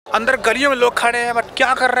अंदर गलियों में लोग खड़े हैं, बट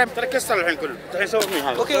क्या कर रहे हैं?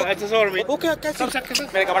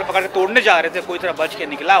 मेरे कपड़े पकड़ के तोड़ने जा रहे थे, कोई तरह बच के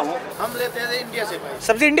निकला हूँ। हम लेते हैं इंडिया से भाई।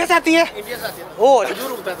 सब्जी इंडिया से आती है? इंडिया से आती है। ओ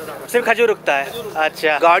खजूर उगता है, सिर्फ खजूर उगता है।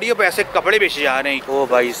 अच्छा, गाड़ियों पे ऐसे कपड़े बेचे जा रहे हैं। ओ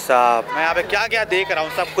भाई साहब, मैं यहाँ पे क्या क्या देख रहा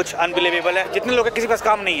हूँ, सब कुछ अनबिलीवेबल है। जितने लोग किसी के पास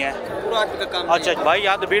काम नहीं है। अच्छा भाई,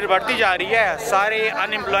 यहाँ तो भीड़ बढ़ती जा रही है, सारे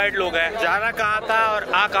अनएम्प्लॉयड लोग हैं। जाना कहाँ था और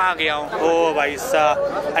आ कहाँ गया हूँ। ओ भाई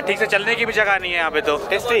साहब, ठीक से चलने की भी जगह नहीं है यहाँ पे। तो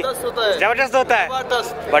टेस्टी जबरदस्त होता है।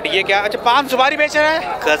 बट ये क्या? अच्छा, पान सुपारी बेच रहा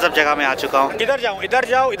है। गजब जगह में आ चुका हूँ। इधर जाऊँ, इधर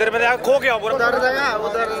जाऊँ, इधर मैं खो गया हूँ।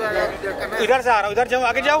 इधर से आ रहा हूँ, इधर जाऊँ,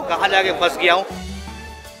 आगे जाऊँ, कहाँ जाके फंस गया हूँ।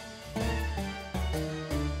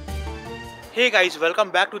 Hey guys, welcome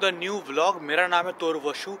back to the new vlog. मेरा नाम है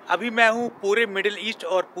tourvashu। अभी मैं हूँ पूरे मिडिल ईस्ट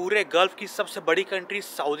और पूरे गल्फ की सबसे बड़ी कंट्री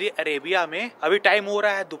सऊदी अरेबिया में। अभी टाइम हो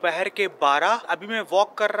रहा है दोपहर के 12। अभी मैं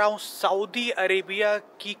वॉक कर रहा हूँ सऊदी अरेबिया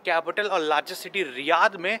की कैपिटल और लार्जेस्ट सिटी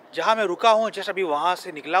रियाद में, जहाँ मैं रुका हूँ। जस्ट अभी वहाँ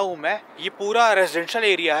से निकला हूँ मैं। ये पूरा रेजिडेंशियल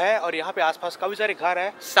एरिया है और यहाँ पे आसपास काफी सारे घर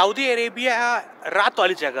है। सऊदी अरेबिया रात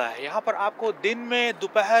वाली जगह है। यहाँ पर आपको दिन में,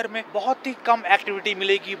 दोपहर में बहुत ही कम एक्टिविटी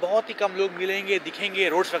मिलेगी, बहुत ही कम लोग मिलेंगे, दिखेंगे।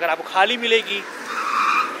 रोड्स वगैरह आपको खाली मिलेगी।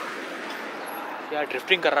 यार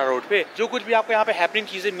ड्रिफ्टिंग कर रहा है रोड पे। जो कुछ भी आपको यहाँ पे हैपनिंग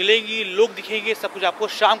चीजें मिलेंगी, लोग दिखेंगे, सब कुछ आपको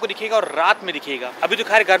शाम को दिखेगा और रात में दिखेगा। अभी तो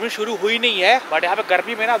खैर गर्मी शुरू हुई नहीं है, बट यहाँ पे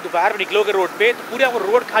गर्मी में ना दोपहर में निकलोगे रोड पे तो पूरी आपको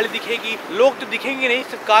रोड खाली दिखेगी। लोग तो दिखेंगे नहीं,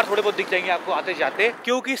 सिर्फ कार थोड़े बहुत दिख जाएंगे आपको आते जाते।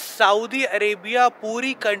 क्योंकि सऊदी अरेबिया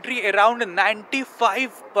पूरी कंट्री अराउंड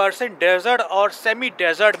 95% डेजर्ट और सेमी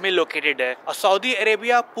डेजर्ट में लोकेटेड है। और सऊदी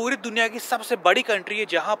अरेबिया पूरी दुनिया की सबसे बड़ी कंट्री है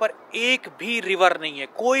जहाँ पर एक भी रिवर नहीं है,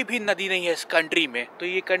 कोई भी नदी नहीं है इस कंट्री में। तो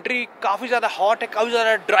ये कंट्री काफी ज्यादा हॉट, काफी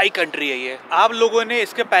ज्यादा ड्राई कंट्री है ये। आप लोगों ने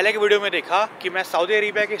इसके पहले के वीडियो में देखा कि मैं सऊदी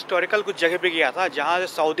अरेबिया के हिस्टोरिकल कुछ जगह पे गया था, जहाँ से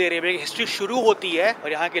सऊदी अरेबिया की हिस्ट्री शुरू होती है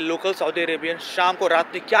और यहाँ के लोकल सऊदी अरेबियन शाम को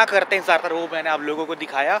रात में क्या करते हैं ज्यादातर, वो मैंने आप लोगों को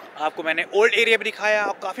दिखाया। आपको मैंने ओल्ड एरिया भी दिखाया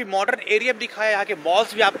और काफी मॉडर्न एरिया भी दिखाया। यहाँ के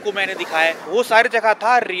मॉल्स भी आपको मैंने दिखाए। वो सारी जगह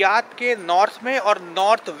था रियाद के नॉर्थ में और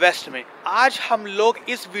नॉर्थ वेस्ट में। आज हम लोग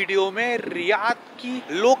इस वीडियो में रियाद की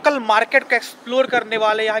लोकल मार्केट का एक्सप्लोर करने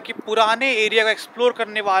वाले, यहाँ के पुराने एरिया का एक्सप्लोर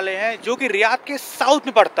करने वाले हैं, जो कि रियाद के साउथ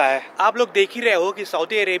में पड़ता है। आप लोग देख ही रहे हो कि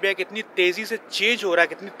सऊदी अरेबिया कितनी तेजी से चेंज हो रहा है,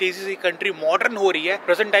 कितनी तेजी से कंट्री मॉडर्न हो रही है।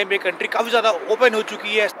 प्रेजेंट टाइम पे कंट्री काफी ज्यादा ओपन हो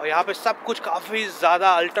चुकी है और यहाँ पे सब कुछ काफी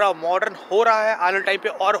ज्यादा अल्ट्रा मॉडर्न हो रहा है। आने टाइम पे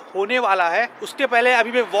और होने वाला है। उसके पहले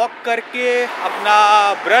अभी मैं वॉक करके अपना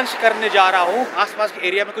ब्रंच करने जा रहा हूँ। आसपास के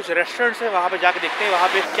एरिया में कुछ रेस्टोरेंट्स है, वहाँ पे जाके देखते हैं वहाँ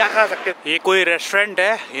पे क्या खा सकते हैं। ये कोई रेस्टोरेंट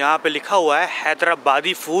है, यहाँ पे लिखा हुआ है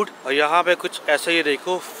हैदराबादी फूड और यहाँ पे कुछ ऐसे, ये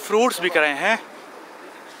देखो फ्रूट्स बिक रहे हैं।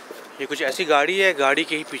 ये कुछ ऐसी गाड़ी है, गाड़ी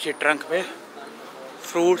के ही पीछे ट्रंक में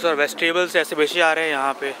फ्रूट्स और वेजिटेबल्स ऐसे बेचे जा रहे हैं।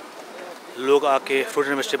 यहाँ पे लोग आके फ्रूट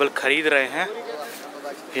एंड वेजिटेबल खरीद रहे हैं।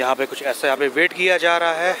 यहाँ पे कुछ ऐसा यहाँ पे वेट किया जा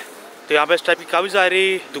रहा है। तो यहाँ पे इस टाइप की काफ़ी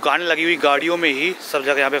सारी दुकानें लगी हुई गाड़ियों में ही, सब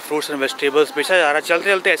जगह यहाँ पे फ्रूट्स एंड वेजिटेबल्स बेचा जा रहा है। चलते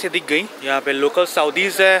चलते ऐसे दिख गई। यहाँ पे लोकल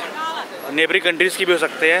सऊदीज़ है, नेबरिंग कंट्रीज़ की भी हो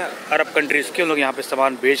सकते हैं, अरब कंट्रीज़ के लोग यहाँ पे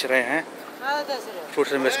सामान बेच रहे हैं,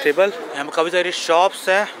 फ्रूट्स एंड वेजिटेबल। यहाँ पे काफ़ी सारी शॉप्स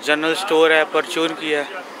हैं, जनरल स्टोर है, परचून की है,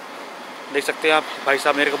 देख सकते हैं आप। भाई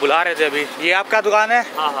साहब मेरे को बुला रहे थे अभी। ये आपका दुकान है?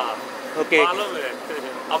 हाँ हाँ, ओके।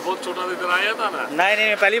 अब बहुत छोटा इधर आया था ना? नहीं नहीं,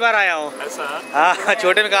 मैं पहली बार आया हूँ। हाँ,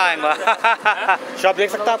 छोटे में कहाँ आएंगा। शॉप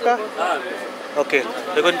देख सकता आपका? ओके,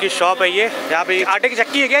 देखो इनकी शॉप है ये। यहाँ पे आटे की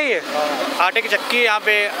चक्की है क्या ये? आटे की चक्की। यहाँ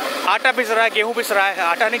पे आटा पिस रहा है, गेहूँ पिस रहा है।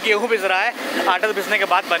 आटा नहीं, गेहूँ पिस रहा है। आटा तो पिसने के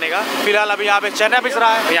बाद बनेगा। फिलहाल अभी यहाँ पे चना पिस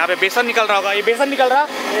रहा है। यहाँ पे बेसन निकल रहा होगा। ये बेसन निकल रहा है?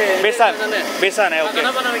 बेसन है। ओके,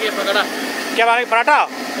 क्या बना? पराठा?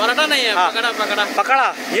 पराठा नहीं है, हाँ। पकड़ा।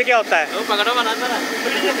 पकड़ा ये क्या होता है? वो पकड़ा बनाता है।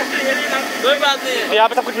 कोई बात नहीं है। यहाँ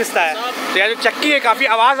पे सब कुछ पिसता है। तो यहाँ जो चक्की है काफी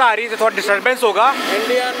आवाज आ रही है, तो थोड़ा डिस्टर्बेंस होगा।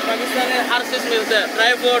 इंडियन, पाकिस्तानी हर चीज मिलता है।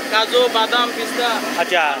 ड्राई फ्रूट, काजू, बादाम, पिस्ता,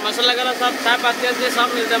 अच्छा, मसाला वगैरह सब, चाय पत्ती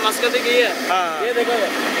सब मिलता है। मस्कती की है। हाँ। ये देखो,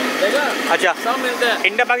 अच्छा, सब मिलता है।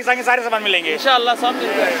 इंडिया पाकिस्तान के सारे सामान मिलेंगे इंशाल्लाह, सब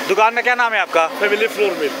मिलता है। दुकान का क्या नाम है आपका? Family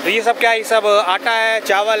flour mill. तो ये सब क्या है? ये सब आटा है,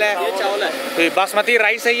 चावल है? ये चावल है। तो बासमती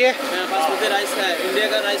राइस है ये? बासमती राइस है, इंडिया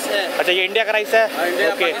का राइस है। अच्छा, ये इंडिया का राइस है?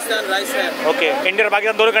 ओके, पाकिस्तान राइस है। ओके, इंडिया और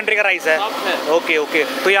पाकिस्तान दोनों कंट्री का राइस है। Okay okay.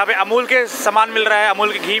 तो यहाँ पे अमूल के सामान मिल रहा है,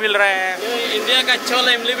 अमूल के घी मिल रहे हैं। इंडिया का अच्छा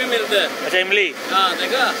वाला इमली भी मिलता है। अच्छा, इमली? हाँ,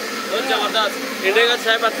 देखा, बहुत जबरदस्त। इंडिया का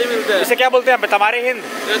चाय पत्ती मिलता है। इसे क्या बोलते हैं? तमारे हिंद?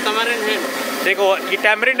 तमारे हिंद। देखो, ये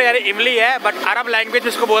टैमरिंड यानी इमली है, बट अरब लैंग्वेज में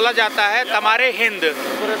इसको बोला जाता है तमारे हिंद।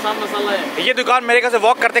 पूरा साफ मसाला है। ये दुकान मेरे घर से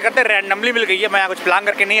वॉक करते करते रैंडमली मिल गई है। मैं यहाँ कुछ प्लान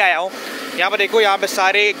करके नहीं आया हूँ। यहाँ पर देखो, यहाँ पे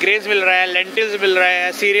सारे ग्रेन्स मिल रहे हैं, लेंटिल्स मिल रहे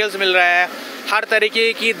हैं, सीरियल्स मिल रहे हैं, हर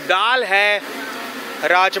तरीके की दाल है,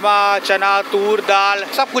 राजमा, चना, तूर दाल,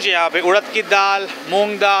 सब कुछ है यहाँ पे। उड़द की दाल,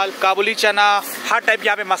 मूंग दाल, काबुली चना, हर टाइप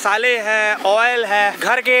यहाँ पे मसाले हैं, ऑयल है,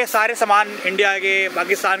 घर के सारे सामान इंडिया के,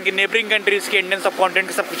 पाकिस्तान के, नेबरिंग कंट्रीज के, इंडियन सब कॉन्टिनेंट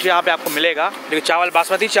के सब कुछ यहाँ पे आपको मिलेगा। देखिए चावल,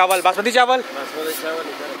 बासमती चावल,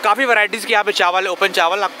 काफी वैरायटीज के यहाँ पे चावल, ओपन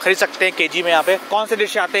चावल आप खरीद सकते हैं केजी में। यहाँ पे कौन से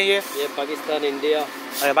डिश आते हैं ये पाकिस्तान, इंडिया।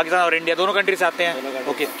 पाकिस्तान और इंडिया दोनों कंट्री से आते हैं।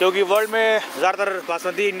 ओके, क्योंकि वर्ल्ड में ज़्यादातर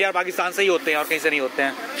बासमती इंडिया और पाकिस्तान से ही होते हैं और कहीं से नहीं होते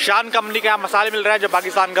हैं। शान कंपनी के यहाँ मसाले मिल रहा है जो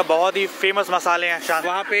पाकिस्तान का बहुत ही फेमस मसाले हैं शान।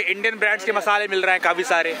 वहाँ पे इंडियन ब्रांड्स के मसाले मिल रहे हैं काफ़ी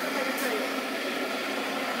सारे।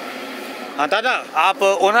 हाँ दादा, आप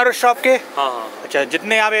ओनर हो शॉप के? हाँ। अच्छा,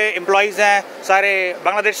 जितने यहाँ पे एम्प्लॉइज हैं सारे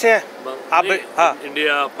बांग्लादेश से हैं? आप? हाँ,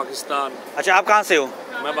 इंडिया, पाकिस्तान। अच्छा, आप कहाँ से हो?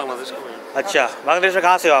 मैं बांग्लादेश का हूँ। अच्छा, बांग्लादेश में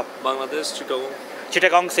कहाँ से हो आप? बांग्लादेश,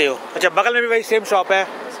 चिटागोंग से हो? अच्छा, बगल में भी वही सेम शॉप है?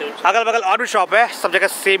 अगल बगल और भी शॉप है, सब जगह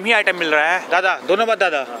सेम ही आइटम मिल रहा है। दादा, दोनों बात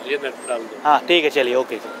दादा? ये नेट डाल दो। हाँ ठीक है, चलिए,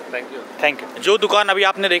 ओके, थैंक यू। जो दुकान अभी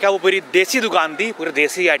आपने देखा वो पूरी देसी दुकान थी, पूरे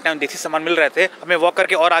देसी आइटम, देसी सामान मिल रहे थे। अब मैं वॉक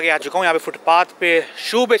करके और आगे आ चुका हूँ। यहाँ पे फुटपाथ पे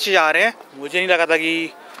शू बेचे जा रहे हैं। मुझे नहीं लगा था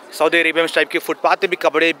कि सऊदी अरेबिया में इस टाइप के फुटपाथ पे भी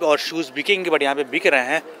कपड़े और शूज़ बिकेंगे, बट यहाँ पे बिक रहे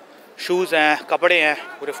हैं। शूज़ हैं, कपड़े हैं,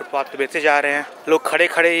 पूरे फुटपाथ पे बेचे जा रहे हैं। लोग खड़े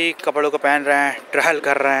खड़े ही कपड़ों को पहन रहे हैं, ट्रायल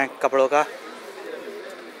कर रहे हैं कपड़ों का।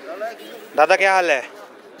 दादा क्या हाल है?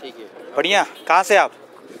 ठीक है, बढ़िया। कहाँ से आप?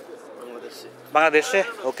 बांग्लादेश से।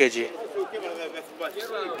 ओके जी।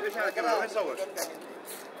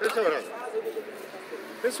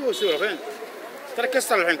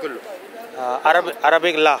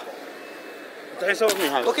 अरबिक ला।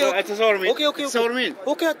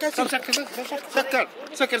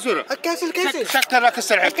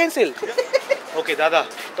 ओके दादा,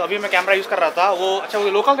 तो अभी मैं कैमरा यूज़ कर रहा था। वो अच्छा, वो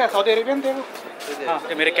लोकल थे, सऊदी अरेबियन थे वो? हाँ,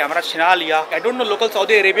 तो मेरे कैमरा छिना लिया। I don't know local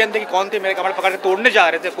Saudi Arabian थे कि कौन थे। मेरे कैमरा पकड़ के तोड़ने जा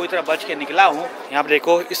रहे थे, कोई तरह बच के निकला हूँ। यहाँ पे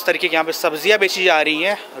देखो इस तरीके की यहाँ पे सब्जियाँ बेची जा रही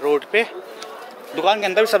हैं रोड पे। दुकान के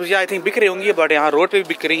अंदर भी सब्जियाँ आई थिंक बिक रही होंगी, बट यहाँ रोड पे भी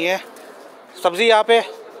बिक रही हैं सब्जी। यहाँ पे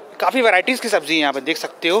काफ़ी वैरायटीज़ की सब्जी यहाँ पे देख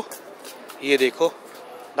सकते हो। ये देखो।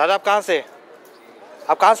 दादा, आप कहाँ से?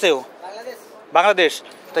 आप कहाँ से हो? बांग्लादेश।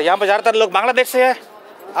 तो यहाँ पे ज़्यादातर लोग बांग्लादेश से है।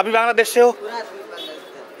 आप भी बांग्लादेश से हो?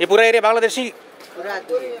 ये पूरा एरिया बांग्लादेशी?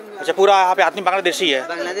 अच्छा, पूरा यहाँ पे आदमी बांग्लादेशी है?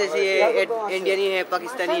 बांग्लादेशी है, इंडियनी है,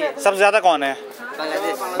 पाकिस्तानी है। सबसे ज़्यादा कौन है?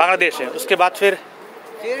 बांग्लादेश है। उसके बाद फिर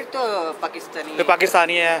तो पाकिस्तानी, फिर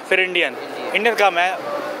पाकिस्तानी है, फिर इंडियन कम है।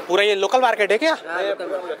 पूरा ये लोकल मार्केट है क्या?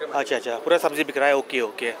 अच्छा अच्छा, पूरा सब्जी बिक रहा है। Okay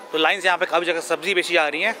okay. तो लाइन से यहाँ पे काफ़ी जगह सब्जी बेची जा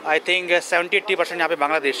रही है। आई थिंक 70-80% यहाँ पे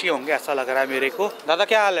बांग्लादेशी होंगे, ऐसा लग रहा है मेरे को। दादा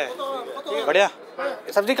क्या हाल है? बढ़िया।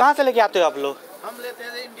 सब्जी कहाँ से लेके आते हो आप लोग? हम लेते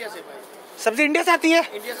हैं इंडिया से भाई। सब्जी इंडिया से आती है?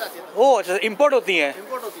 इंडिया से आती है। ओह अच्छा, इम्पोर्ट होती है?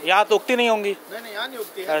 यहाँ तो उगती नहीं होंगी? नहीं, यहाँ नहीं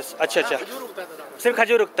उगती है। अच्छा अच्छा, खजूर उगता है, सिर्फ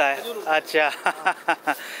खजूर उगता है। अच्छा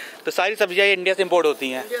तो सारी सब्जियाँ ये इंडिया से इम्पोर्ट होती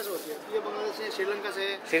हैं? इंडिया से होती है। ये बांग्लादेश से, श्रीलंका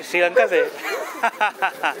से। श्रीलंका से?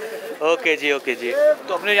 ओके जी, ओके जी।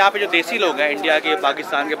 तो अपने यहाँ पे जो देसी लोग हैं इंडिया के,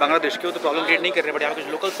 पाकिस्तान के, बांग्लादेश के, वो तो प्रॉब्लम क्रिएट नहीं कर रहे, बट यहाँ पे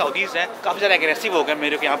कुछ लोकल सऊदीज़ हैं काफ़ी ज़्यादा एग्रेसिव हो गए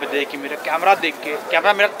मेरे को यहाँ पे देख के। मेरा कैमरा देख के,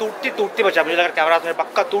 कैमरा मेरा टूटते बचा। मुझे लगा कैमरा मेरा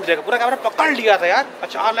पक्का टूट जाएगा। पूरा कैमरा पकड़ लिया था यार।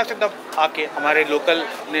 अचानक से एकदम आके हमारे लोकल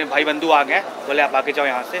ने भाई बंधु आ गए, बोले आप आगे जाओ,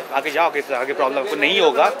 यहाँ से आगे जाओ, आगे प्रॉब्लम आपको नहीं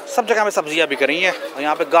होगा। सब जगह में सब्जियाँ बिक रही हैं और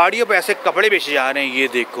यहाँ पे गाड़ियों पे ऐसे कपड़े बेचे जा रहे हैं। ये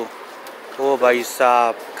देखो, ओ भाई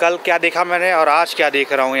साहब, कल क्या देखा मैंने और आज क्या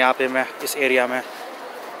देख रहा हूँ यहाँ पे मैं इस एरिया में।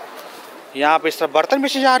 यहाँ पे इस तरह बर्तन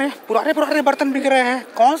बेचे जा रहे हैं, पुराने पुराने बर्तन बिक रहे हैं।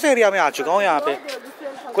 कौन से एरिया में आ चुका हूँ यहाँ पे?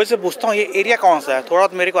 कोई से पूछता हूँ ये एरिया कौन सा है। थोड़ा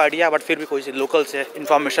तो मेरे को आइडिया है, बट फिर भी कोई से लोकल से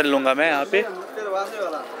इन्फॉर्मेशन लूँगा मैं यहाँ पे।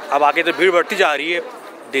 अब आगे तो भीड़ बढ़ती जा रही है,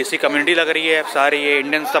 देसी कम्युनिटी लग रही है सारे। ये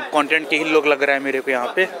इंडियन सब कॉन्टिनेंट के ही लोग लग रहे हैं मेरे को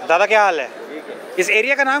यहाँ पे। दादा क्या हाल है? इस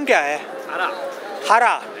एरिया का नाम क्या है?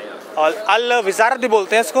 हारा और अल विजारत भी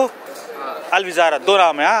बोलते हैं इसको। अल विजारत, दो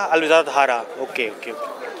नाम है। हाँ, अल विजारत, हारा। Okay okay okay.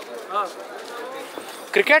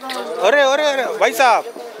 क्रिकेट? अरे अरे अरे भाई साहब,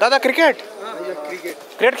 दादा क्रिकेट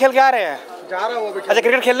क्रिकेट खेल के आ रहे हैं? जा रहा हूँ। अच्छा,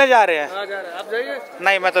 क्रिकेट खेलने जा रहे हैं? आप जाइए।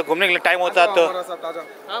 नहीं, मैं तो घूमने के लिए टाइम होता है तो।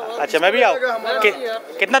 अच्छा, मैं भी आऊँ?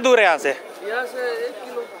 कितना दूर है यहाँ से? 1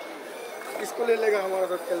 किलो। इसको ले लेगा हमारा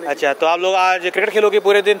साथ खेलने। अच्छा, तो आप लोग आज क्रिकेट खेलोगे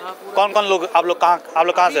पूरे दिन? कौन कौन लोग? आप लोग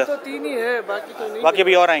कहाँ से? तो 3 ही है, बाकी तो नहीं। बाकी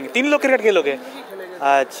भी और आएंगे? 3 लोग क्रिकेट खेलोगे?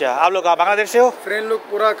 अच्छा, आप लोग बांग्लादेश से हो? फ्रेंड लोग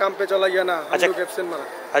पूरा काम पे चला गया ना। अच्छा, कैप्शन मारा।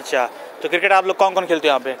 अच्छा, तो क्रिकेट आप लोग कौन कौन खेलते हो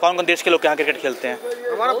यहाँ पे? कौन कौन देश के लोग यहाँ क्रिकेट खेलते हैं?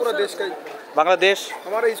 हमारा पूरा देश का ही। बांग्लादेश?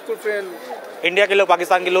 हमारे स्कूल फ्रेंड। इंडिया के लोग,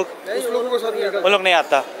 पाकिस्तान के लोग? उस लोगों को साथ निकल। उन लोग नहीं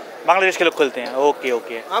आता, बांग्लादेश के लोग खेलते हैं। Okay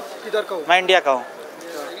okay. आप किधर का हो? मैं इंडिया का हूँ।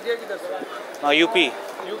 इंडिया किधर से? यूपी।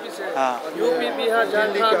 यूपी से? हाँ, यूपी, बिहार,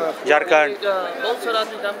 झारखंड, बहुत सारा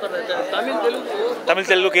आदमी काम कर रहे हैं। तमिल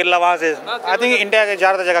तेलुगु केरला, वहाँ से। आई थिंक इंडिया के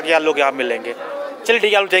ज़्यादातर जगह के लोग यहाँ मिलेंगे। चलिए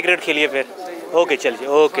ठीक है, आप लोग क्रिकेट खेलिए फिर। ओके चलिए,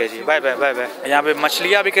 ओके जी, बाय बाय बाय बाय। यहाँ पे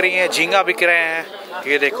मछलियाँ बिक रही हैं, झींगा बिक रहे हैं,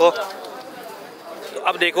 ये देखो, तो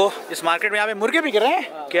अब देखो इस मार्केट में यहाँ पे मुर्गे बिक रहे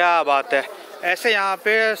हैं, क्या बात है। ऐसे यहाँ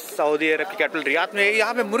पे सऊदी अरब की कैपिटल रियाद में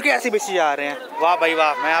यहाँ पे मुर्गे ऐसे बेचे जा रहे हैं। वाह भाई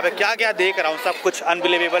वाह, मैं यहाँ पे क्या क्या देख रहा हूँ, सब कुछ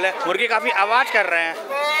अनबिलीवेबल है। मुर्गे काफ़ी आवाज़ कर रहे हैं,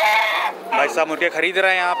 भाई साहब मुर्गे खरीद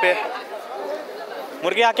रहे हैं यहाँ पे।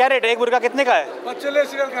 मुर्गे यहाँ क्या रेट है? एक मुर्गा कितने का है?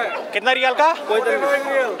 45 रियाल का है। कितना रियाल का?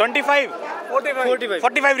 25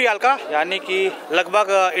 45 रियाल का, यानी कि लगभग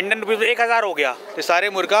इंडियन रुपीज़ 1000 हो गया। तो सारे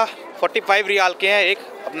मुर्गा 45 रियाल के हैं, एक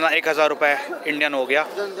अपना 1000 रुपये इंडियन हो गया।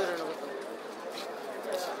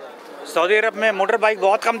 सऊदी अरब में मोटर बाइक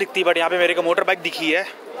बहुत कम दिखती है, बट यहाँ पे मेरे को मोटर बाइक दिखी है।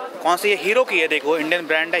 कौन सी है? हीरो की है, देखो इंडियन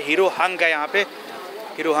ब्रांड है, हीरो हंग है यहाँ पे।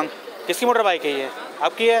 हीरो हंग किसकी मोटर बाइक है? ये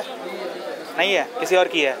आपकी है? नहीं है, किसी और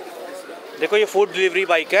की है। देखो ये फूड डिलीवरी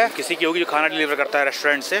बाइक है, किसी की होगी जो खाना डिलीवर करता है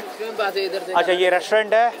रेस्टोरेंट से। अच्छा ये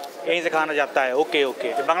रेस्टोरेंट है, यहीं से खाना जाता है। ओके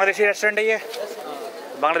ओके, तो बांग्लादेशी रेस्टोरेंट है ये,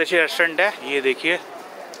 बांग्लादेशी रेस्टोरेंट है ये देखिए।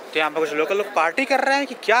 तो यहाँ पे कुछ लोकल लोग पार्टी कर रहे हैं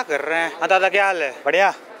कि क्या कर रहे हैं? हाँ दादा क्या हाल है?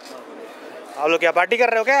 बढ़िया। आप लोग क्या पार्टी कर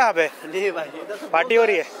रहे हो क्या यहाँ पे? नहीं भाई, पार्टी हो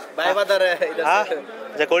रही है? भाई बता रहे हैं इधर। हाँ,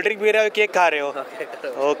 अच्छा कोल्ड ड्रिंक पी रहे हो, केक खा रहे हो?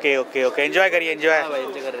 ओके ओके ओके, एंजॉय करिए एंजॉय। कर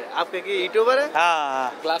रहे हैं। आप यूट्यूबर है?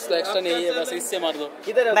 हाँ क्लास तो एक्स्ट्रा नहीं है, बस इससे मार दो।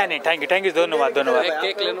 किधर नहीं नहीं, थैंक यू, धन्यवाद धन्यवाद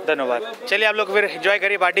केक ले लो। धन्यवाद। चलिए आप लोग फिर एंजॉय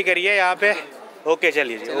करिए, पार्टी करिए यहाँ पे। ओके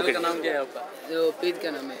चलिए जी, ओके। नाम क्या है आपका? जो पेज का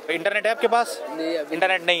नाम है? इंटरनेट है आपके पास? नहीं अभी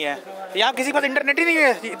इंटरनेट नहीं है यहाँ, किसी के पास इंटरनेट ही नहीं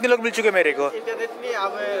है। इतने लोग मिल चुके मेरे को। इंटरनेट नहीं,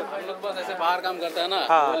 आप हम लोग बस ऐसे बाहर काम करता है ना,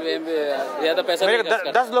 हाँ। ज्यादा पैसा मेरे नहीं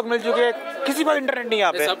खर्च 10 लोग मिल चुके हैं, किसी पास इंटरनेट नहीं है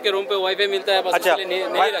यहाँ करते। पे। सबके रूम पे वाईफाई मिलता है, बस अच्छा, इसलिए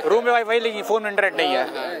नहीं रखते। रूम में वाईफाई लेकिन फोन में इंटरनेट नहीं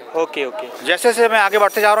है। ओके ओके, जैसे जैसे मैं आगे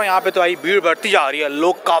बढ़ते जा रहा हूँ यहाँ पे तो आई भीड़ बढ़ती जा रही है।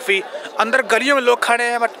 लोग काफी अंदर गलियों में लोग खड़े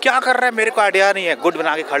हैं, बट क्या कर रहे हैं मेरे को आइडिया नहीं है। गुड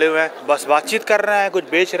बना के खड़े हुए हैं, बस बातचीत कर रहे हैं, कुछ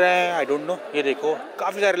बेच रहे हैं, आई डोंट नो। ये देखो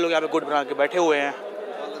काफी सारे लोग यहाँ पे गुड बना के बैठे हुए हैं,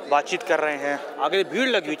 बातचीत कर रहे हैं। आगे भीड़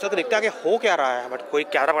लगी हुई, चल के देखते हैं आगे हो क्या रहा है, बट कोई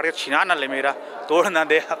कैमरा पकड़ के छिना ना ले मेरा, तोड़ ना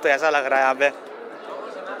दे। अब तो ऐसा लग रहा है यहाँ पे।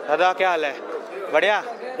 दादा क्या हाल है? बढ़िया।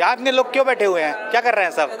 यहाँ इतने लोग क्यों बैठे हुए हैं, क्या कर रहे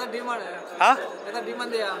हैं सब? हाँ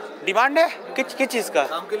डिमांड है, किस चीज़ का?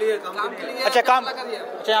 काम के लिए, काम के लिए। अच्छा काम,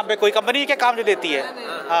 अच्छा यहाँ पे कोई कंपनी क्या काम जो देती है?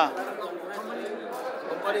 हाँ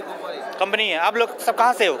कंपनी है। आप लोग सब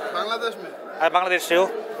कहाँ से हो? बांग्लादेश में। बांग्लादेश से हो?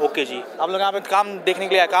 ओके जी। आप लोग यहाँ पे काम देखने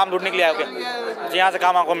के लिए, काम ढूंढने के लिए आए हो क्या? जी, यहाँ से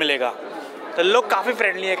काम आपको मिलेगा। तो लोग काफ़ी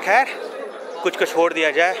फ्रेंडली है। खैर कुछ को छोड़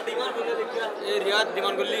दिया जाए। ये रियाद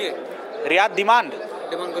डिमांड गुल्ली है। रियाद डिमांड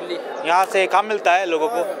गुल्ली यहाँ से काम मिलता है लोगों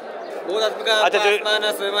को? बहुत आदमी का अच्छा, जो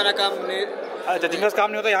काम नहीं। अच्छा जिनके पास काम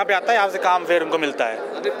नहीं होता यहाँ पे आता है, यहाँ से काम फिर उनको मिलता है।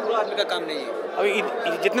 अभी पूरा आदमी का काम नहीं है। अभी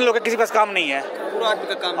जितने लोग हैं किसी के पास काम नहीं है? पूरा आदमी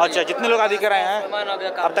का काम अच्छा, जितने लोग आदि कर रहे हैं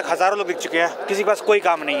अब तक हज़ारों लोग दिख चुके हैं, किसी के पास कोई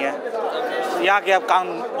काम नहीं है। यहाँ के आप काम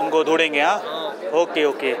उनको ढूंढेंगे? हाँ ओके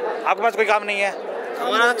ओके। आपके पास कोई काम नहीं है?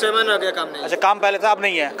 हमारा 6 महीना हो गया काम नहीं। अच्छा काम पहले था, अब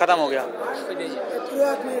नहीं है, खत्म हो गया।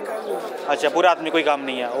 अच्छा पूरा आदमी कोई काम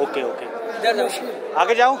नहीं है। ओके ओके,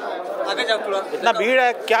 आगे जाऊँ? आगे जाओ थोड़ा। इतना भीड़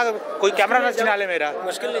है, क्या कोई कैमरा ना छीना ले मेरा?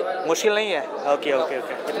 मुश्किल नहीं है। ओके ओके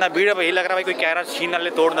ओके, इतना भीड़ है, वही लग रहा है भाई कोई कैमरा छीन ना ले,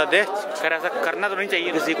 तोड़ ना दे। खैर ऐसा करना तो नहीं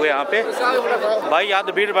चाहिए किसी को यहाँ पे। भाई यहाँ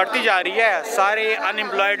तो भीड़ बढ़ती जा रही है, सारे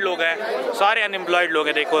अनएम्प्लॉयड लोग हैं, सारे अनएम्प्लॉयड लोग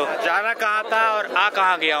हैं। देखो जाना कहाँ था और आ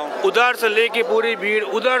कहाँ गया हूँ। उधर से लेके पूरी भीड़,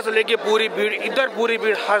 उधर से लेके पूरी भीड़, इधर पूरी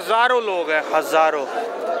भीड़, हज़ारों लोग हैं, हज़ारों।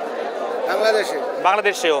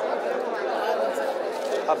 बांग्लादेश से हो?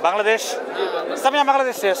 बांग्लादेश सब यहाँ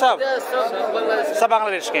बांग्लादेश से है? सब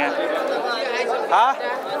बांग्लादेश के हैं? हाँ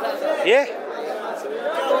ये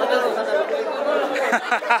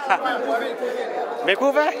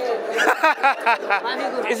बेवकूफ है।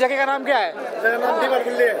 इस जगह का नाम क्या है?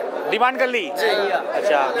 डिमांड कर ली।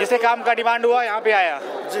 अच्छा, जिसे काम का डिमांड हुआ यहाँ पे आया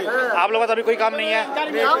जी। आप लोगों का अभी कोई काम नहीं है?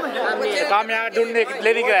 काम यहाँ ढूंढने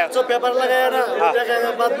लेने के आया? पेपर लगाया ना,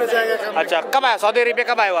 बाद में जाएगा। अच्छा कब आया? सऊदी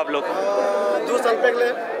अरेबिया कब आए हो आप लोग? 2 साल पहले।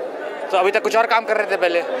 तो अभी तक कुछ और काम कर रहे थे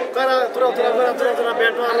पहले?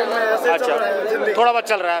 अच्छा थोड़ा बहुत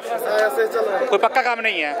चल रहा है, ऐसे चल रहा है। कोई पक्का काम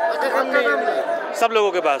नहीं है सब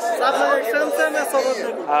लोगों के पास?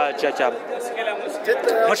 अच्छा अच्छा,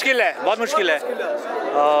 मुश्किल है, बहुत मुश्किल है।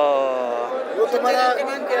 वो तुम्हारा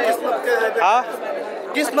हाँ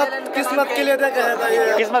किस्मत के लिए देखा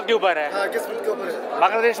है, किस्मत के ऊपर है। किस्मत के ऊपर है।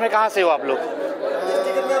 बांग्लादेश में कहाँ से हो आप लोग?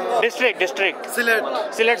 डिस्ट्रिक्ट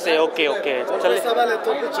सिलेट से? ओके ओके, चलिए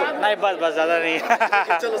नहीं बस ज़्यादा नहीं।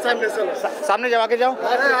 चलो सामने जाओ, आगे जाओ।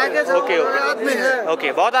 ओके ओके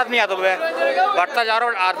ओके, बहुत आदमी आता है, बढ़ता जा रहा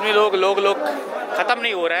हूँ। आदमी लोग ख़त्म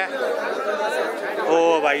नहीं हो रहा है।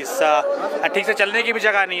 ओ भाई साहब, ठीक से चलने की भी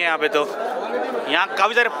जगह नहीं है यहाँ पे। तो यहाँ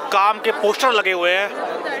काफ़ी सारे काम के पोस्टर लगे हुए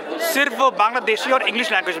हैं, सिर्फ बांग्लादेशी और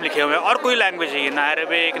इंग्लिश लैंग्वेज में लिखे हुए हैं, और कोई लैंग्वेज नहीं है, ना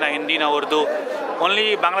अरबिक, ना हिंदी, ना उर्दू,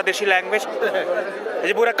 ओनली बांग्लादेशी लैंग्वेज।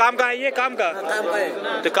 ये पूरा काम का है, ये काम का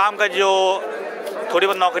तो काम का जो थोड़ी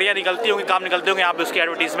बहुत नौकरियाँ निकलती होंगी, काम निकलते होंगे यहाँ पे, उसकी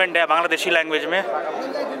एडवर्टीजमेंट है बांग्लादेशी लैंग्वेज में।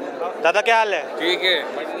 दादा क्या हाल है? ठीक है।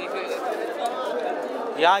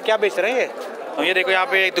 यहाँ क्या बेच रहे हैं ये? तो ये देखो यहाँ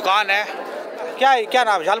पे एक दुकान है, क्या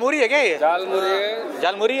नाम, झालमुरी है क्या ये?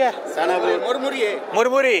 झालमुरी है, मुरमुरी है।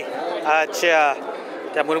 मुरमुरी, अच्छा,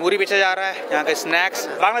 क्या मुरमुरी बेचा जा रहा है। यहाँ का स्नैक्स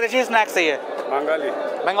बांग्लादेशी स्नैक्स है ये,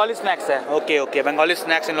 बंगाली स्नैक्स है। ओके ओके, बंगाली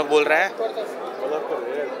स्नैक्स इन लोग बोल रहे हैं।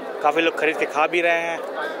 काफ़ी लोग खरीद के खा भी रहे हैं।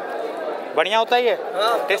 बढ़िया होता है ये,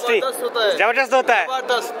 टेस्टी, जबरदस्त होता है,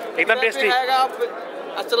 एकदम टेस्टी।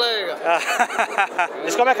 अच्छा लगेगा।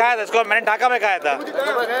 इसको मैं खाया था, इसको मैंने ढाका में खाया था।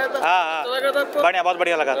 हाँ, बढ़िया, बहुत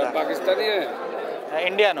बढ़िया लगा था। पाकिस्तानी है,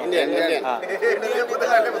 इंडियन हो? हाँ।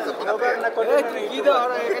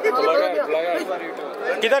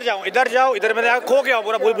 किधर जाऊँ? इधर जाओ, इधर में खो गया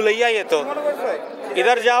पूरा, भूल भुलैया ये तो।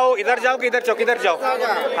 इधर जाओ कि इधर जाओ?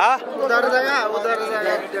 हाँ,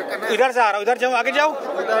 इधर से आ रहा हूँ, इधर जाऊँ, आगे जाऊँ,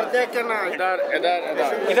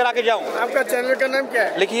 इधर आगे जाऊँ। आपका चैनल का नाम क्या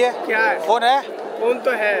है? लिखिए। क्या है? फोन है? फोन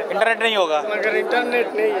तो है, इंटरनेट नहीं होगा, मगर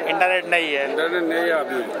इंटरनेट नहीं है। इंटरनेट नहीं है।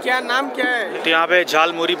 अभी। क्या नाम क्या है? तो यहाँ पे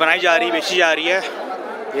झालमुरी बनाई जा रही है, बेची जा रही है।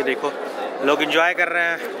 ये देखो लोग एंजॉय कर रहे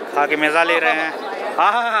हैं, खा के मजा ले रहे हैं।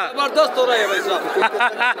 हाँ, जबरदस्त हो रहा है भाई साहब।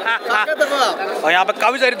 और यहाँ पे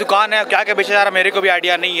काफ़ी सारी दुकान है, क्या क्या बेचा जा रहा है मेरे को भी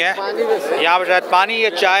आइडिया नहीं है। यहाँ पे शायद पानी है,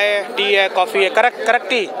 चाय, टी है, कॉफ़ी है, करेक्ट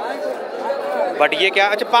टी। बट ये क्या,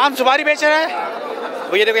 अच्छा पान सुपारी बेच रहे हैं।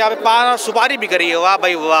 वो ये देखो यहाँ पे पान और सुपारी भी करी है। वाह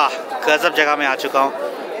भाई वाह, गजब जगह में आ चुका हूँ।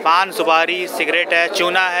 पान, सुपारी, सिगरेट है,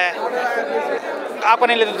 चूना है। आपको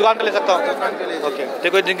नहीं लेते, दुकान पे ले सकता हूँ। ओके,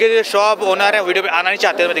 देखो जिनके जो शॉप ओनर है वीडियो पे आना नहीं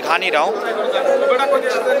चाहते, मैं दिखा नहीं रहा हूँ।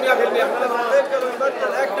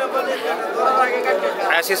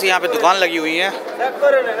 ऐसी ऐसी यहाँ पे दुकान लगी हुई है,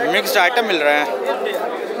 मिक्स्ड आइटम मिल रहे हैं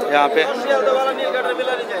यहाँ पे।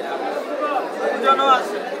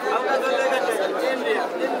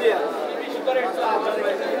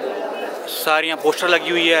 सारी यहाँ पोस्टर लगी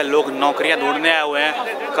हुई है, लोग नौकरियाँ ढूंढने आए हुए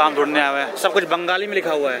हैं, काम ढूंढने आए हुए हैं। सब कुछ बंगाली में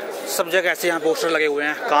लिखा हुआ है, सब जगह ऐसे यहाँ पोस्टर लगे हुए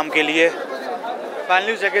हैं काम के लिए।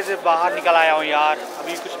 फाइनली उस जगह से बाहर निकल आया हूँ यार।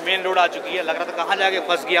 अभी कुछ मेन रोड आ चुकी है, लग रहा था कहाँ जाके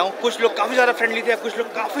फंस गया हूँ। कुछ लोग काफ़ी ज़्यादा फ्रेंडली थे, कुछ लोग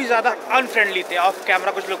काफ़ी ज़्यादा अनफ्रेंडली थे। ऑफ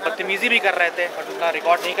कैमरा कुछ लोग बदतमीजी भी कर रहे थे, बट उनका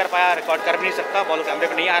रिकॉर्ड नहीं कर पाया, रिकॉर्ड कर भी नहीं सकता, वो लोग कैमरे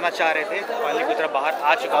पर नहीं आना चाह रहे थे। फाइनली की तरफ बाहर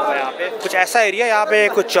आ चुका हूँ। यहाँ पे कुछ ऐसा एरिया, यहाँ पे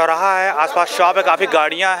कुछ चौराहा है, आसपास शॉप है, काफ़ी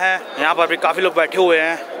गाड़ियाँ हैं, यहाँ पर भी काफ़ी लोग बैठे हुए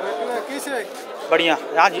हैं। बढ़िया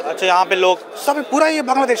यहाँ। अच्छा यहाँ पे लोग सब पूरा ये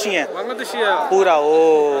बांग्लादेशी है पूरा। ओ,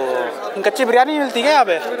 कच्ची बिरयानी मिलती है यहाँ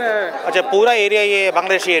पे? अच्छा, पूरा एरिया ये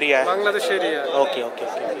बांग्लादेशी एरिया है। Bangladesh area. Okay okay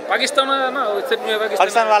okay. Pakistan है ना, उस साइड में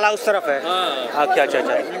पाकिस्तान वाला उस तरफ है। अच्छा अच्छा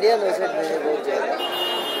अच्छा। इंडिया में बहुत ज्यादा।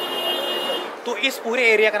 तो इस पूरे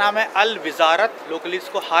एरिया का नाम है अल विजारत, लोकली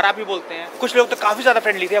इसको हारा भी बोलते हैं। कुछ लोग तो काफ़ी ज़्यादा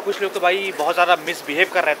फ्रेंडली थे, कुछ लोग तो भाई बहुत ज़्यादा मिसबिहेव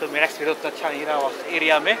कर रहे थे। तो मेरा एक्सपीरियंस तो अच्छा नहीं रहा उस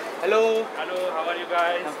एरिया में। Hello, how are you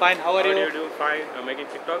guys? I'm fine, how are you? Fine. I'm making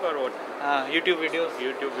TikTok or what? YouTube videos.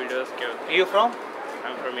 YouTube videos. You from?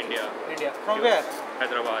 I'm from India. India. From where?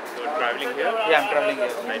 Hyderabad. So traveling here. Yeah, I'm traveling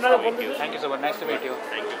here. Nice to meet you. Thank you so much. Nice to meet you.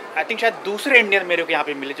 Thank you. I think शायद दूसरे Indian मेरे को यहाँ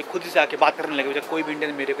पे मिले, जो खुद से आके बात करने लगे। कोई भी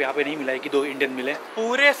इंडियन मेरे को यहाँ पे नहीं मिला है कि 2 इंडियन मिले।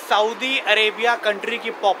 पूरे सऊदी अरेबिया कंट्री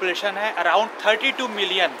की पॉपुलेशन है अराउंड 32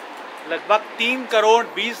 मिलियन। लगभग 3 करोड़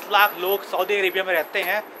 20 लाख लोग सऊदी अरेबिया में रहते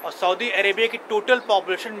हैं। और सऊदी अरेबिया की टोटल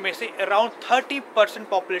पॉपुलेशन में से अराउंड 30%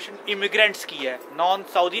 पॉपुलेशन इमिग्रेंट्स की है, नॉन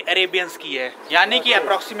सऊदी अरेबियंस की है। यानी कि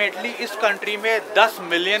अप्रोक्सीमेटली इस कंट्री में 10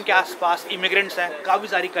 मिलियन के आसपास इमिग्रेंट्स हैं काफ़ी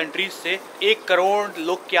सारी कंट्रीज से। 1 करोड़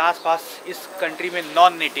लोग के आसपास इस कंट्री में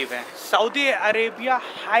नॉन नेटिव हैं। सऊदी अरेबिया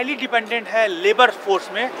हाईली डिपेंडेंट है लेबर फोर्स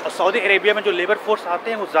में। और सऊदी अरेबिया में जो लेबर फोर्स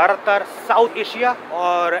आते हैं वो ज़्यादातर साउथ एशिया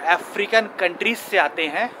और अफ्रीकन कंट्रीज से आते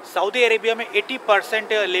हैं। सऊदी अरेबिया में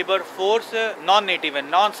 80% लेबर फोर्स नॉन नेटिव है,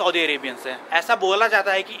 नॉन सऊदी अरेबियंस है। ऐसा बोला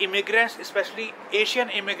जाता है कि इमिग्रेंट्स, स्पेशली एशियन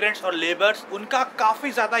इमिग्रेंट्स और लेबर्स, उनका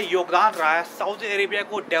काफी ज्यादा योगदान रहा है सऊदी अरेबिया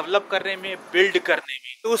को डेवलप करने में, बिल्ड करने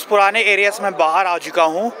में। तो उस पुराने एरिया से मैं बाहर आ चुका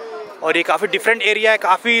हूँ और ये काफी डिफरेंट एरिया है,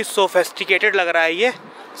 काफी सोफिस्टिकेटेड लग रहा है। ये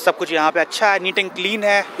सब कुछ यहाँ पे अच्छा है, नीट एंड क्लीन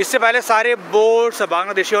है। इससे पहले सारे बोर्ड्स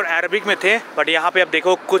बांग्लादेशी और अरबिक में थे, बट यहाँ पे अब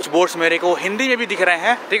देखो कुछ बोर्ड्स मेरे को हिंदी में भी दिख रहे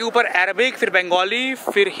हैं। देखिए ऊपर अरबिक, फिर बंगाली,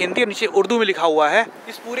 फिर हिंदी और नीचे उर्दू में लिखा हुआ है।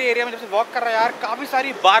 इस पूरे एरिया में जब से वॉक कर रहा है यार, काफी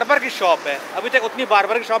सारी बार्बर की शॉप है। अभी तक उतनी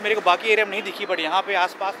बार्बर की शॉप मेरे को बाकी एरिया में नहीं दिखी, बट यहाँ पे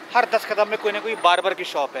आसपास हर 10 कदम में कोई ना कोई बार्बर की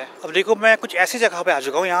शॉप है। अब देखो मैं कुछ ऐसी जगह पे आ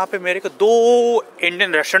चुका हूँ, यहाँ पे मेरे को 2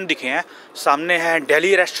 इंडियन रेस्टोरेंट दिखे हैं। सामने है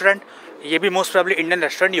दिल्ली रेस्टोरेंट, ये भी मोस्ट प्रोबेबली इंडियन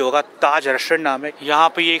रेस्टोरेंट ही होगा, ताज रेस्टोरेंट नाम है। यहाँ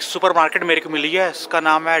पे ये एक सुपर मार्केट मेरे को मिली है, इसका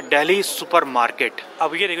नाम है दिल्ली सुपर मार्केट।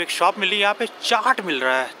 अब ये देखो एक शॉप मिली, यहाँ पे चाट मिल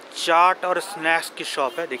रहा है। चाट और स्नैक्स की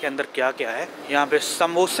शॉप है। देखिए अंदर क्या क्या है। यहाँ पे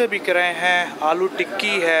समोसे बिक रहे हैं, आलू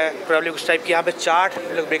टिक्की है, प्रॉब्लम कुछ टाइप की। यहाँ पे चाट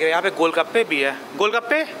लोग बिक रहे हैं। यहाँ पे गोलगप्पे भी है।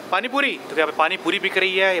 गोलगप्पे, पानी पूरी। तो यहाँ पे पानी पूरी बिक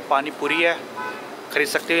रही है। ये पानी पूरी है, खरीद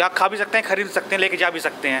सकते हो। आप खा भी सकते हैं, खरीद सकते हैं, लेके जा भी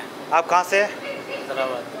सकते हैं। आप कहाँ से हैं?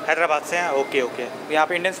 हैदराबाद से हैं। Okay okay. यहाँ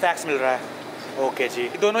पे इंडियन स्नैक्स मिल रहा है। ओके जी,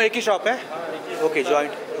 दोनों एक ही शॉप है? Okay,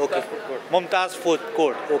 joint. Okay, Mumtaz food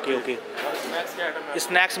court. Okay okay.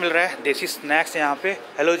 Snacks मिल रहा है, देसी स्नैक्स यहाँ पे।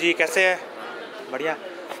 हेलो जी, कैसे है? बढ़िया।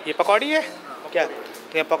 ये पकौड़ी है क्या?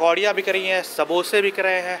 तो यहाँ पकौड़ियाँ बिक रही हैं, समोसे बिक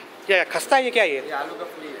रहे हैं। क्या खस्ता है ये? क्या ये? आलू का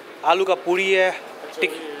पूरी है। आलू का पूड़ी है।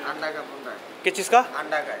 टिक अंडा का पूरा है। किस चीज़ का?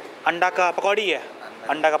 अंडा का है। अंडा का पकौड़ी है।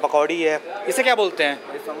 अंडा का पकौड़ी है। इसे क्या बोलते हैं?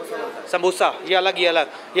 समोसा बोलता है। समोसा। ये अलग, ये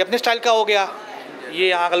अलग। ये अपने स्टाइल का हो गया, ये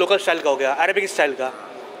यहाँ का लोकल स्टाइल का हो गया, अरेबिक स्टाइल का।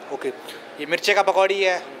 ओके। ये मिर्चे का पकौड़ी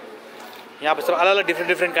है। यहाँ पे सब अलग अलग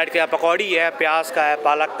डिफरेंट काइंड का पकौड़ी है। प्याज का है,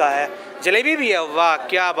 पालक का है, जलेबी भी है। वाह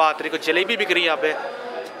क्या बात है। देखो जलेबी बिक रही है यहाँ पे,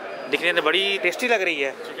 दिखने में बड़ी टेस्टी लग रही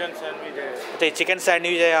है। चिकन सैंडविच है। अच्छा, चिकन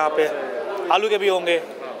सैंडविच है यहाँ पे, आलू के भी होंगे।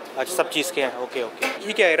 अच्छा, सब चीज़ के हैं। Okay okay.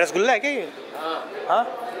 ये क्या है? रसगुल्ला है क्या ये? हाँ,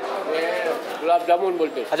 गुलाब जामुन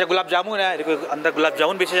बोलते हैं। अच्छा गुलाब जामुन है। देखो अंदर गुलाब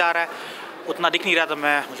जामुन बेचा जा रहा है, उतना दिख नहीं रहा था,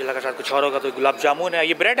 मैं मुझे लगा शायद कुछ और होगा। तो गुलाब जामुन है।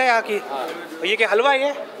 ये ब्रेड है यहाँ की। और ये क्या हलवा है?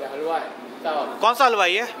 ये हलवा है। कौन सा हलवा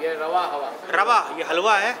है ये? रवा रवा। ये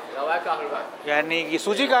हलवा है, रवा का हलवा, यानी ये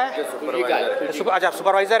सूजी का है। है। अच्छा,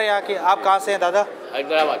 सुपरवाइजर है यहाँ के। आप कहाँ से हैं दादा?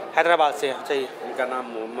 हैदराबाद। हैदराबाद से। अच्छा, ये इनका नाम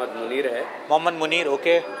मोहम्मद मुनीर है। मोहम्मद मुनीर।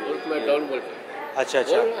 ओके। उसमें डॉन बोलते हैं। अच्छा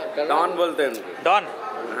अच्छा, डॉन बोलते हैं उनको। डॉन।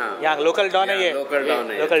 हाँ। यहाँ लोकल डॉन है ये? लोकल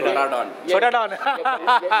डॉन है। लोकल छोटा डॉन। डॉन। छोटा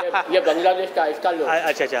डॉन। ये बांग्लादेश का, इसका लोग।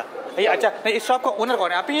 अच्छा अच्छा। ये अच्छा नहीं, इस शॉप का ओनर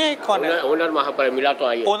कौन है? आप ये कौन है? ओनर वहाँ पर मिला तो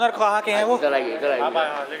आइए। ओनर कहाँ के हैं वो? इधर आइए, इधर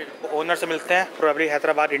आइए। ओनर से मिलते हैं। प्रोबेबली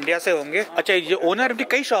हैदराबाद इंडिया से होंगे। अच्छा, ये ओनर की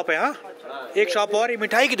कई शॉप है। हाँ, एक शॉप और, ये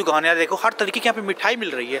मिठाई की दुकान है। देखो हर तरीके की यहाँ पे मिठाई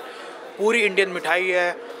मिल रही है। पूरी इंडियन मिठाई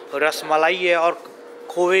है, रसमलाई है, और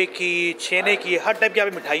खोए की, छेने की, हर टाइप की यहाँ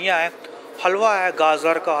पे मिठाइयाँ हैं। हलवा है,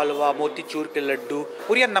 गाजर का हलवा, मोतीचूर के लड्डू,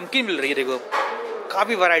 पूरी यहाँ नमकीन मिल रही है। देखो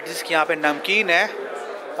काफ़ी वैरायटीज़ की यहाँ पे नमकीन है।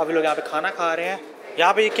 काफ़ी लोग यहाँ पे खाना खा रहे हैं।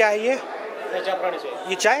 यहाँ पे ये क्या है?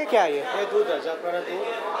 ये चाय है क्या? ये दूध है, जाफरान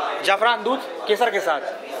दूध। जाफरान दूध केसर के साथ।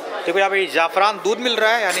 देखो यहाँ पे जाफरान दूध मिल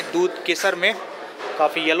रहा है, यानी दूध केसर में।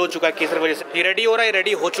 काफ़ी येलो हो चुका है केसर वजह से। ये रेडी हो रहा है,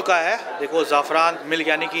 रेडी हो चुका है। देखो जाफरान मिल्क,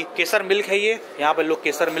 यानी कि केसर मिल्क है ये। यहाँ पे लोग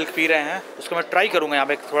केसर मिल्क पी रहे हैं। उसको मैं ट्राई करूँगा। यहाँ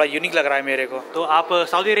पे थोड़ा यूनिक लग रहा है मेरे को। तो आप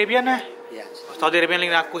सऊदी अरेबियन है? सऊदी अरेबियन,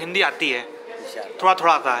 लेकिन आपको हिंदी आती है? थोड़ा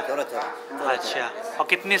थोड़ा आता है। अच्छा, और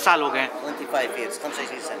कितने साल हो गए?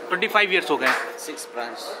 25 ईयर्स हो गए। 6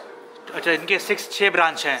 ब्रांच। अच्छा, इनके 6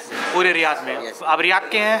 ब्रांच हैं पूरे रियाद में। आप रियाद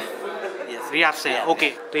के हैं? रियाद से हैं। ओके।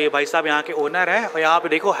 तो ये भाई साहब यहाँ के ओनर हैं। और यहाँ पे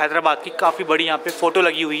देखो हैदराबाद की काफ़ी बड़ी यहाँ पे फ़ोटो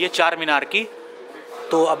लगी हुई है, चार मीनार की।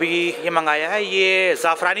 तो अभी ये मंगाया है, ये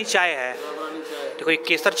ज़ाफ़रानी चाय है। देखो ये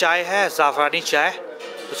केसर चाय है, ज़ाफ़रानी चाय,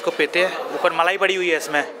 उसको पीते हैं। ऊपर मलाई पड़ी हुई है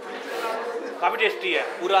इसमें, काफ़ी टेस्टी है।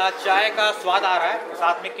 पूरा चाय का स्वाद आ रहा है,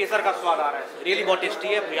 साथ में केसर का स्वाद आ रहा है। रियली बहुत टेस्टी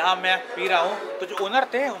है। यहाँ मैं पी रहा हूँ। तो जो ओनर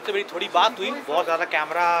थे उनसे मेरी थोड़ी बात हुई। बहुत ज़्यादा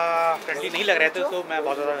कैमरा फ्रेंडली नहीं लग रहे थे, तो मैं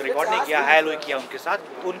बहुत ज़्यादा रिकॉर्ड नहीं किया, हेलो किया उनके साथ।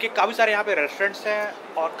 तो उनके काफ़ी सारे यहाँ पे रेस्टोरेंट्स हैं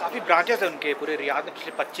और काफ़ी ब्रांचेस हैं उनके पूरे रियाद में,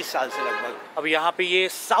 पिछले 25 साल से लगभग। अब यहाँ पे ये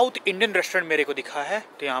साउथ इंडियन रेस्टोरेंट मेरे को दिखा है।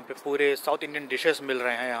 तो यहाँ पे पूरे साउथ इंडियन डिशेस मिल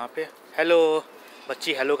रहे हैं यहाँ पे। हेलो,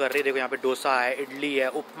 बच्ची हेलो कर रही है। देखो यहाँ पे डोसा है, इडली है,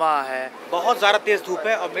 उपमा है। बहुत ज़्यादा तेज़ धूप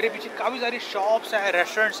है। और मेरे पीछे काफ़ी सारी शॉप्स हैं,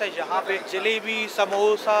 रेस्टोरेंट्स हैं, जहाँ पे जलेबी,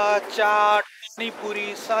 समोसा, चाट, पानी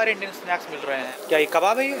पूरी, सारे इंडियन स्नैक्स मिल रहे हैं। क्या ये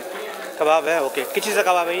कबाब है? ये कबाब है। ओके, किस चीज़ का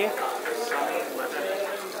कबाब है ये?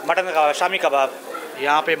 मटन का कबाब, शामी कबाब।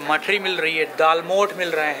 यहाँ पे मठरी मिल रही है, दाल मोठ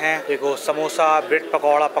मिल रहे हैं। देखो समोसा, ब्रेड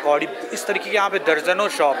पकौड़ा, पकौड़ी, इस तरीके के यहाँ पे दर्जनों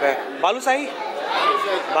शॉप है। बालूशाही,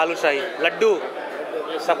 बालूशाही, लड्डू,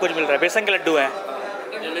 सब कुछ मिल रहा है। बेसन के लड्डू हैं,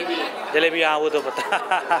 जलेबी, हाँ वो तो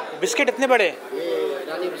पता। बिस्किट इतने बड़े?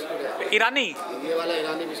 ईरानी, ये वाला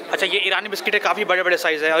ईरानी बिस्किट। अच्छा ये ईरानी बिस्किट है, काफ़ी बड़े बड़े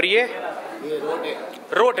साइज़ है। और ये रोट है,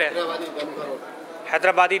 रोट है, हैदराबादी दम का रोट।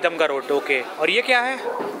 हैदराबादी दम का रोट। ओके। और ये क्या है?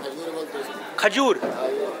 खजूर बोलते हैं इसको। खजूर।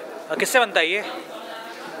 किससे बनता है ये?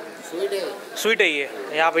 स्वीट है। स्वीट है ये।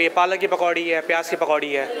 यहाँ पे ये पालक की पकौड़ी है, प्याज की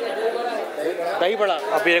पकौड़ी है, दही बड़ा।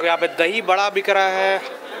 अभी देखो यहाँ पे दही बड़ा बिक रहा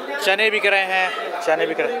है, चने बिक रहे हैं, चने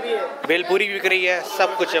बिक रहे हैं, बेलपूरी बिक रही है,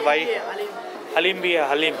 सब कुछ है भाई। हलीम भी है,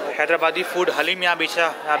 हलीम, हैदराबादी फूड हलीम यहाँ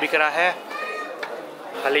बिक रहा है।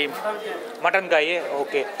 हलीम मटन का ये।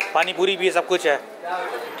 ओके। पानी पूरी भी है, सब कुछ है।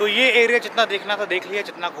 तो ये एरिया जितना देखना था देख लिया,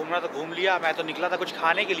 जितना घूमना था घूम लिया। मैं तो निकला था कुछ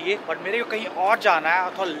खाने के लिए, बट मेरे को कहीं और जाना है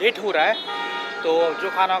और थोड़ा लेट हो रहा है। तो जो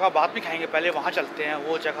खाना होगा बाद में खाएंगे, पहले वहाँ चलते हैं।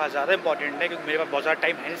 वो जगह ज़्यादा इंपॉर्टेंट है, क्योंकि मेरे पास बहुत ज़्यादा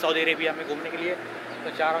टाइम है नहीं सऊदी अरेबिया में घूमने के लिए। तो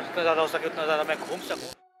चाह रहा हूँ जितना ज़्यादा हो सके उतना ज़्यादा मैं घूम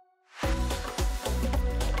सकूँ।